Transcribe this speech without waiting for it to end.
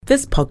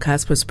This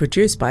podcast was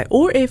produced by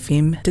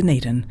OARsome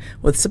Dunedin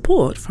with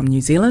support from New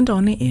Zealand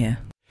On the Air.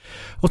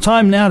 Well,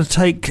 time now to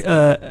take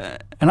an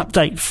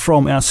update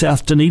from our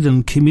South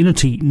Dunedin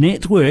Community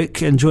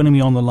Network, and joining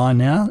me on the line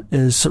now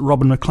is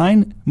Robyn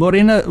McLean.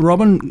 Morena,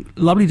 Robyn,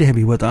 lovely to have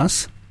you with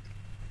us.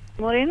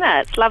 Morena,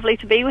 it's lovely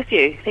to be with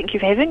you. Thank you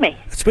for having me.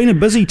 It's been a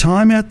busy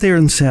time out there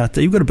in South.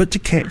 You've got a bit to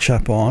catch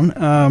up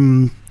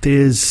on.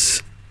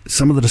 There's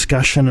some of the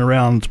discussion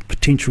around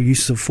potential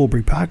use of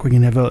Forbury Park. We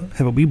can have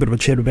a wee bit of a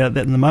chat about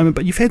that in a moment.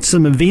 But you've had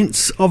some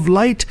events of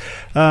late.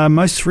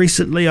 Most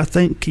recently, I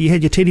think you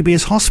had your Teddy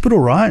Bears Hospital,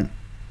 right?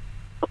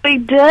 We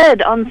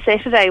did. On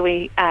Saturday,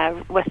 we,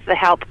 with the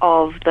help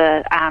of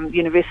the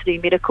University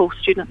Medical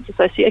Students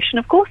Association,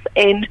 of course,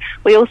 and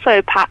we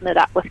also partnered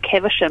up with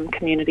OARsome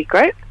Community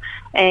Group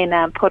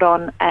and put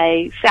on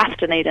a South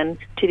Dunedin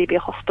Teddy Bear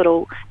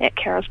Hospital at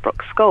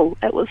Carisbrook School.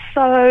 It was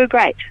so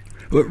great.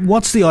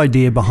 What's the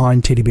idea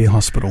behind Teddy Bear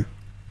Hospital?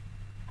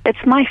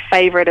 It's my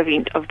favourite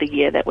event of the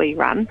year that we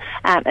run.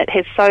 It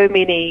has so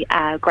many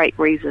great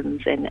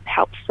reasons and it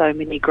helps so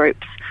many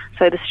groups.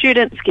 So the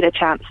students get a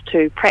chance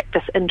to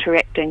practice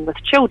interacting with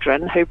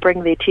children who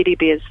bring their teddy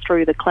bears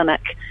through the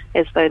clinic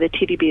as though the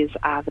teddy bears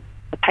are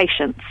the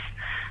patients.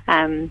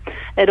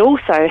 It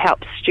also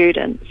helps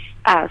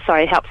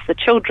helps the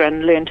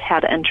children learn how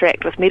to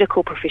interact with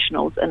medical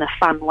professionals in a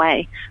fun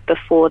way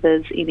before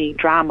there's any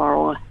drama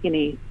or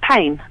any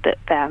pain that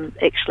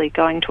actually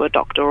going to a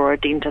doctor or a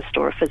dentist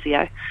or a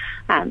physio.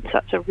 So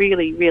it's a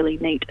really, really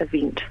neat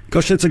event.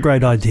 Gosh, that's a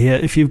great idea.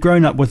 If you've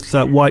grown up with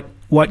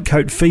white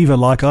coat fever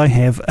like I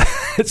have,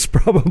 it's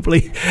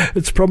probably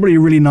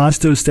really nice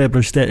to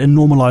establish that and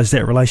normalise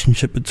that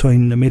relationship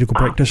between the medical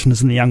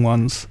practitioners and the young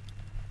ones.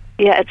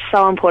 Yeah, it's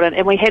so important.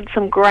 And we had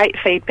some great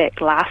feedback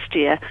last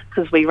year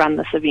because we run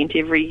this event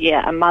every year.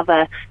 A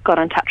mother got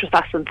in touch with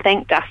us and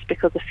thanked us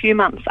because a few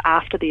months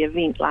after the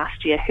event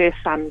last year, her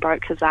son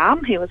broke his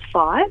arm. He was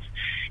 5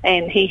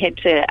 and he had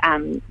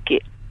to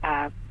get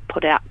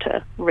put out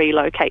to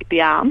relocate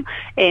the arm.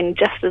 And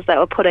just as they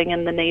were putting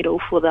in the needle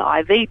for the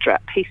IV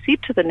drip, he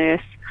said to the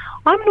nurse,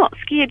 "I'm not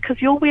scared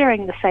because you're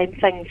wearing the same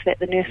things that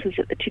the nurses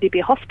at the Teddy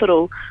Bear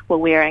Hospital were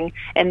wearing,"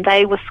 and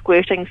they were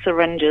squirting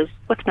syringes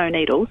with no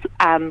needles,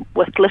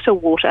 with glitter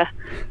water,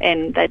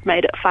 and they'd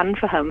made it fun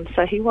for him.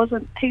 So he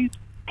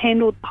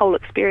handled the whole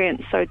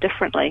experience so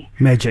differently.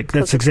 Magic,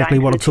 that's exactly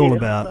what it's all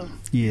about.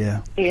 Yeah.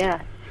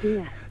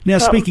 Now,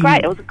 so speaking,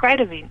 it was a great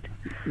event.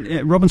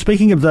 Robyn,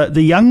 speaking of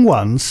the young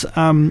ones,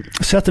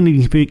 South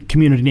Dunedin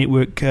Community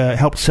Network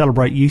helped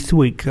celebrate Youth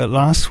Week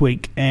last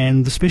week,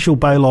 and the special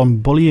bail on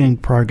bullying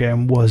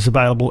program was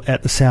available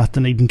at the South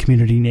Dunedin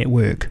Community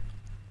Network.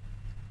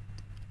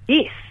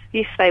 Yes,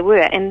 they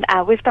were, and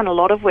we've done a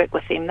lot of work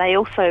with them. They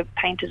also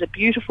painted a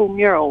beautiful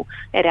mural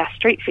at our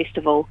street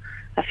festival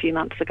a few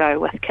months ago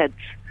with kids,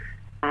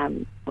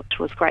 which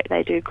was great.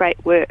 They do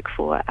great work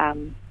for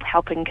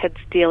helping kids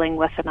dealing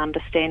with and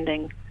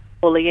understanding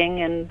bullying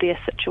in their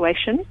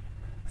situation.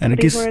 And I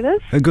guess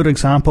a good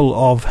example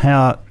of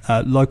how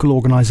local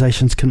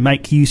organisations can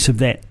make use of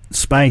that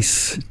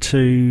space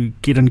to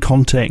get in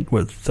contact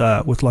with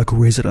local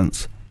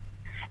residents.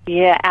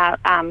 Yeah,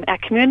 our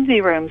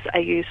community rooms are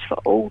used for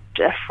all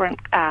different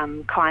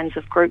kinds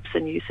of groups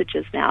and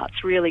usages now.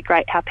 It's really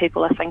great how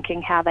people are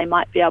thinking how they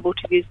might be able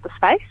to use the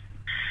space.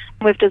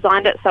 We've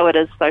designed it so it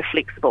is so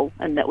flexible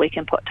and that we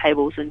can put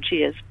tables and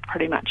chairs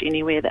pretty much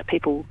anywhere that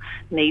people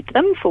need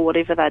them for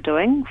whatever they're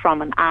doing,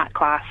 from an art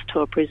class to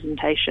a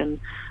presentation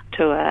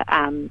to a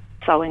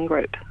sewing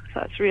group. So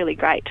it's really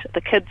great.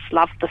 The kids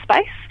loved the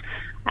space.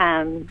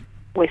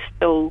 We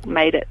still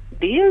made it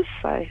theirs,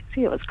 so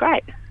yeah, it was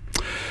great.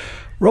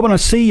 Robyn, I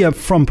see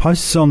from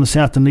posts on the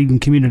South Dunedin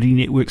Community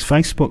Network's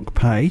Facebook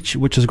page,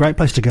 which is a great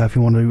place to go if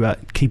you want to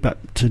keep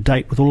up to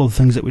date with all of the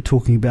things that we're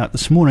talking about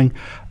this morning,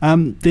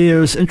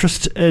 there's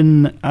interest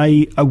in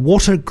a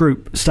water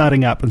group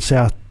starting up in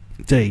South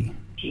D.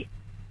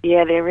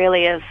 Yeah, there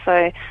really is.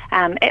 So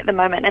at the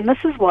moment, and this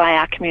is why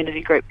our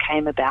community group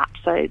came about,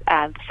 so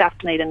the South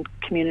Dunedin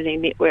Community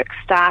Network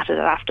started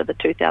after the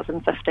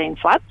 2015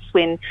 floods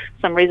when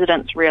some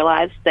residents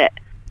realised that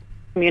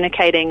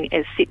communicating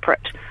as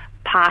separate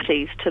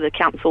parties to the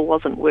council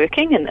wasn't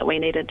working and that we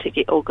needed to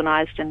get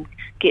organised and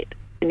get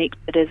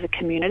connected as a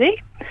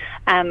community.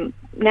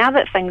 Now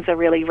that things are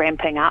really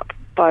ramping up,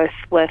 both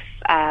with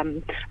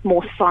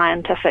more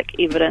scientific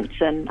evidence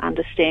and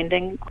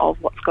understanding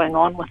of what's going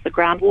on with the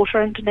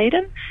groundwater in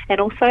Dunedin, and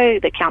also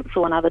the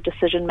council and other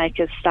decision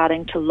makers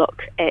starting to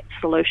look at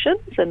solutions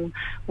and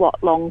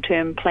what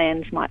long-term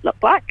plans might look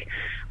like.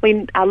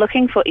 We are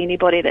looking for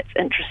anybody that's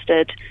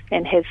interested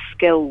and has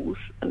skills,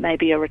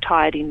 maybe a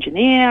retired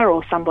engineer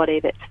or somebody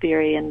that's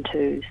very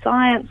into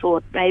science,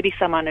 or maybe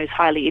someone who's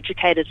highly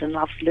educated and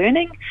loves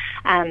learning,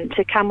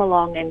 to come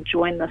along and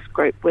join this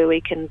group where we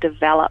can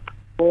develop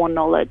more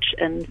knowledge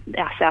in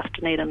our South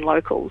Dunedin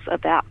locals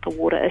about the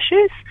water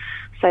issues,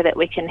 so that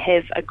we can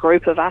have a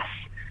group of us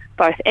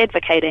both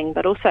advocating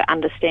but also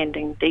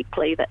understanding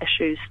deeply the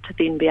issues to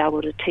then be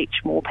able to teach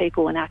more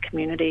people in our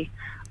community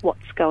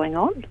what's going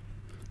on.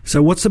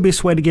 So what's the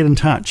best way to get in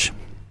touch?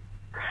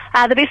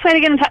 The best way to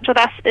get in touch with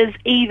us is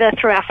either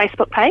through our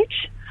Facebook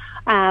page,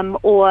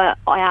 or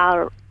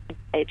our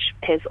page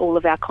has all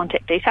of our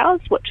contact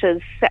details, which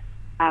is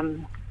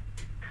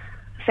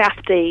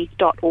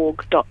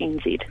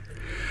southdorg.nz.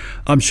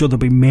 I'm sure there'll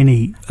be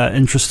many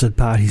interested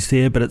parties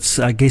there, but it's,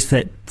 I guess,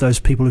 that those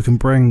people who can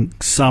bring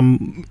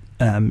some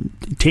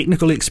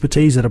technical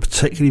expertise that are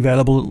particularly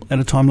valuable at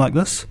a time like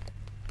this?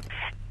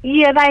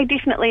 Yeah, they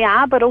definitely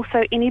are, but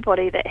also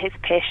anybody that has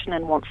passion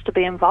and wants to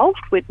be involved,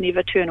 we'd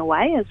never turn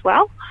away as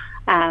well,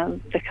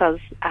 because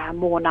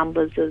more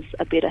numbers is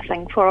a better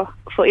thing for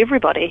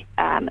everybody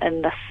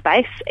in this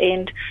space.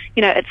 And,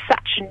 you know, it's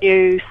such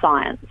new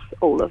science,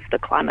 all of the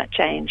climate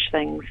change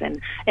things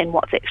and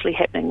what's actually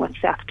happening with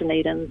South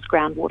Dunedin's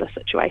groundwater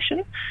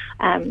situation.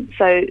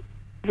 So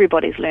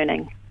everybody's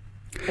learning.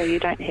 So you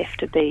don't have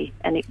to be,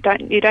 you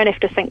don't have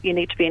to think you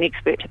need to be an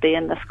expert to be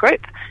in this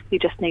group. You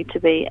just need to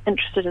be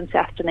interested in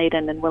South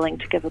Dunedin and willing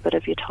to give a bit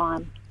of your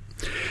time.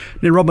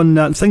 Now,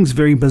 Robyn, things are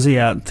very busy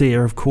out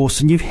there, of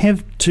course, and you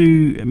have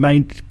to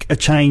make a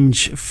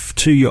change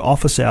to your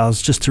office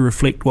hours just to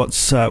reflect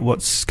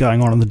what's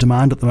going on in the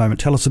demand at the moment.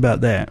 Tell us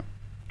about that.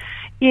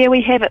 Yeah,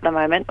 we have at the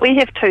moment. We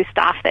have 2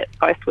 staff that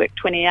both work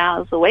 20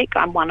 hours a week.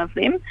 I'm one of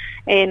them.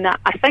 And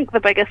I think the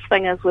biggest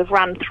thing is we've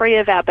run 3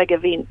 of our big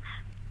events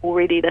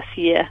already this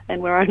year,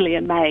 and we're only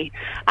in May.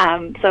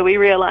 So we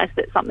realised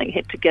that something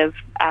had to give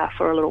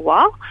for a little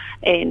while,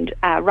 and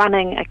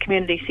running a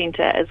community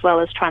centre as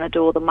well as trying to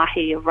do all the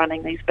mahi of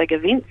running these big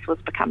events was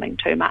becoming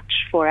too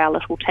much for our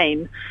little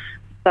team.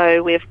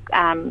 So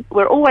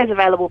we're always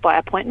available by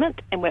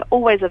appointment, and we're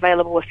always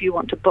available if you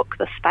want to book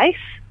the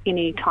space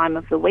any time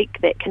of the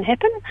week. That can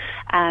happen.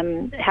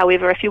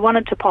 However, if you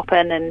wanted to pop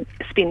in and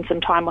spend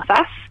some time with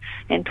us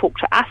and talk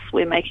to us,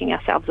 we're making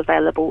ourselves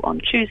available on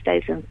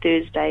Tuesdays and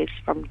Thursdays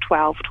from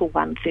 12 till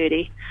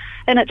 1:30,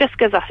 and it just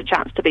gives us a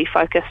chance to be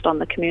focused on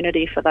the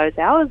community for those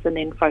hours and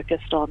then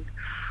focused on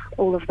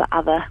all of the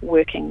other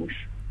workings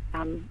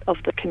of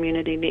the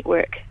community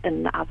network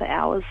in the other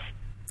hours.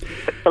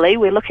 Hopefully,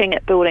 we're looking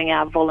at building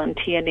our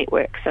volunteer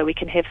network so we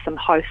can have some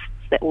hosts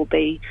that will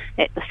be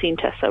at the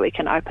centre so we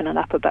can open it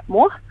up a bit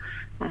more.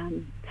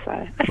 So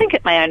I think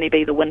it may only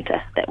be the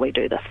winter that we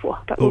do this for,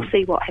 but we'll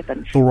see what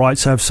happens. All right,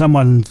 so if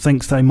someone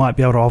thinks they might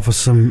be able to offer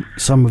some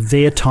of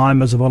their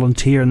time as a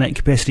volunteer in that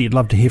capacity, you'd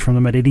love to hear from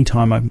them at any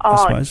time, I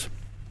suppose.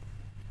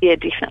 Yeah,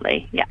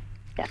 definitely. Yeah,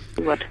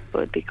 we would. It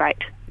would be great.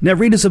 Now,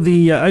 readers of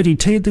the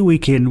OTT at the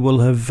weekend will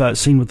have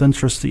seen with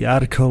interest the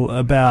article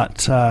about,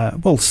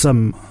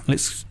 some,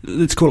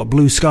 let's call it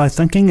blue sky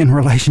thinking in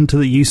relation to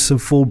the use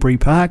of Forbury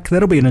Park.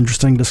 That'll be an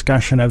interesting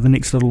discussion over the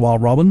next little while,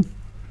 Robyn.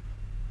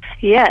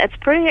 Yeah, it's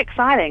pretty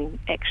exciting,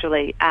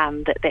 actually,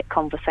 that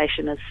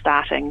conversation is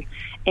starting.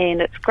 And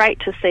it's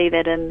great to see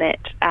that in that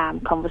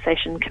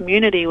conversation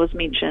community was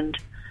mentioned,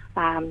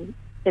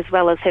 as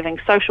well as having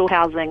social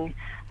housing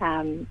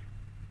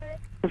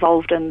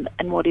involved in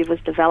whatever's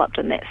developed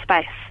in that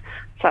space.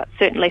 So it's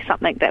certainly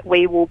something that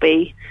we will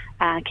be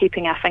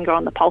keeping our finger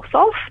on the pulse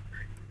of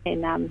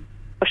and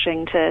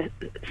pushing to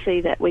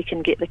see that we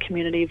can get the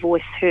community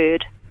voice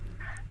heard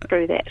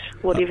through that,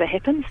 whatever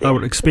happens. I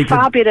would expect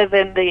far better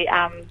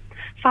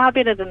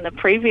than the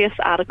previous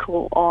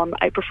article on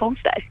April Fool's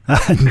Day.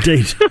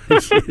 Indeed,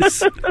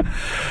 yes.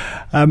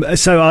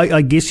 So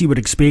I guess you would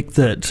expect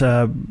that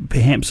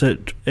perhaps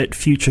at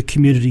future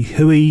community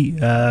hui,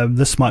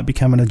 this might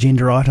become an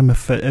agenda item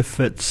if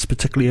it's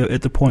particularly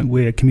at the point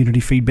where community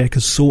feedback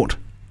is sought.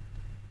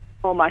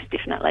 Well, most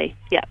definitely.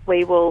 Yeah,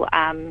 we will.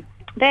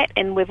 That,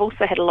 and we've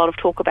also had a lot of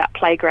talk about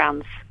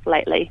playgrounds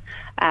lately.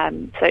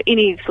 So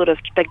any sort of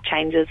big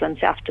changes in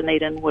South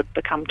Dunedin would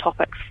become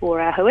topics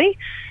for our hui,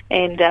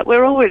 and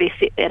we're already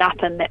set that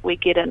up in that we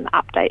get an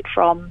update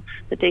from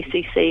the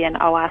DCC and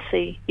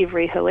OARsome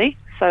every hui,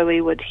 so we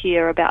would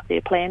hear about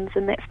their plans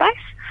in that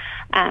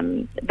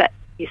space. But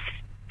yes,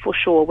 for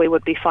sure, we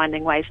would be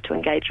finding ways to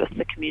engage with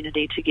the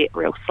community to get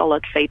real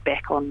solid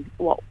feedback on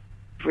what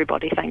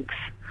everybody thinks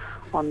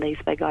on these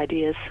big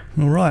ideas.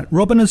 All right.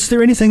 Robyn, is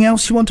there anything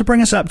else you want to bring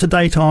us up to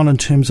date on in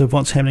terms of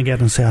what's happening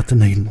out in South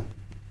Dunedin?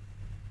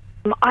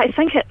 I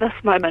think at this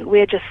moment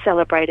we're just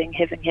celebrating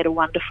having had a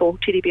wonderful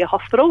teddy bear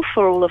hospital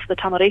for all of the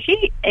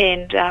tamariki,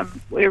 and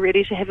we're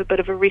ready to have a bit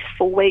of a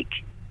restful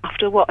week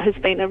after what has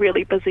been a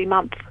really busy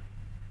month.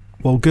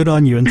 Well, good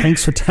on you, and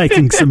thanks for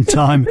taking some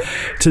time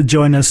to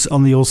join us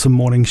on the OARsome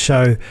Morning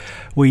Show.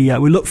 We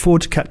look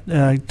forward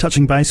to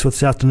touching base with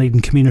South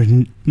Dunedin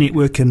Community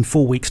Network in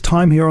 4 weeks'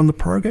 time here on the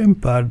program.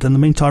 But in the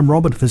meantime,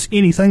 Robyn, if there's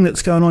anything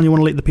that's going on you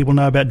want to let the people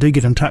know about, do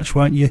get in touch,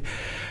 won't you?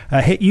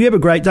 You have a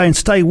great day and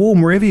stay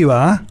warm wherever you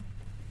are.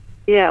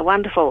 Yeah,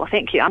 wonderful.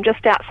 Thank you. I'm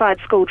just outside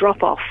school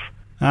drop-off.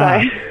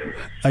 So.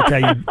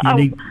 Okay, you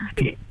need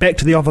back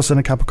to the office and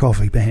a cup of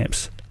coffee,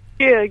 perhaps.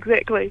 Yeah,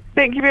 exactly.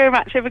 Thank you very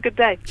much. Have a good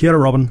day. Kia ora,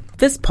 Robyn.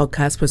 This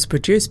podcast was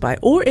produced by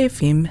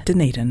OARfm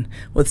Dunedin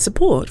with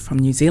support from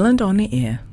New Zealand On the Air.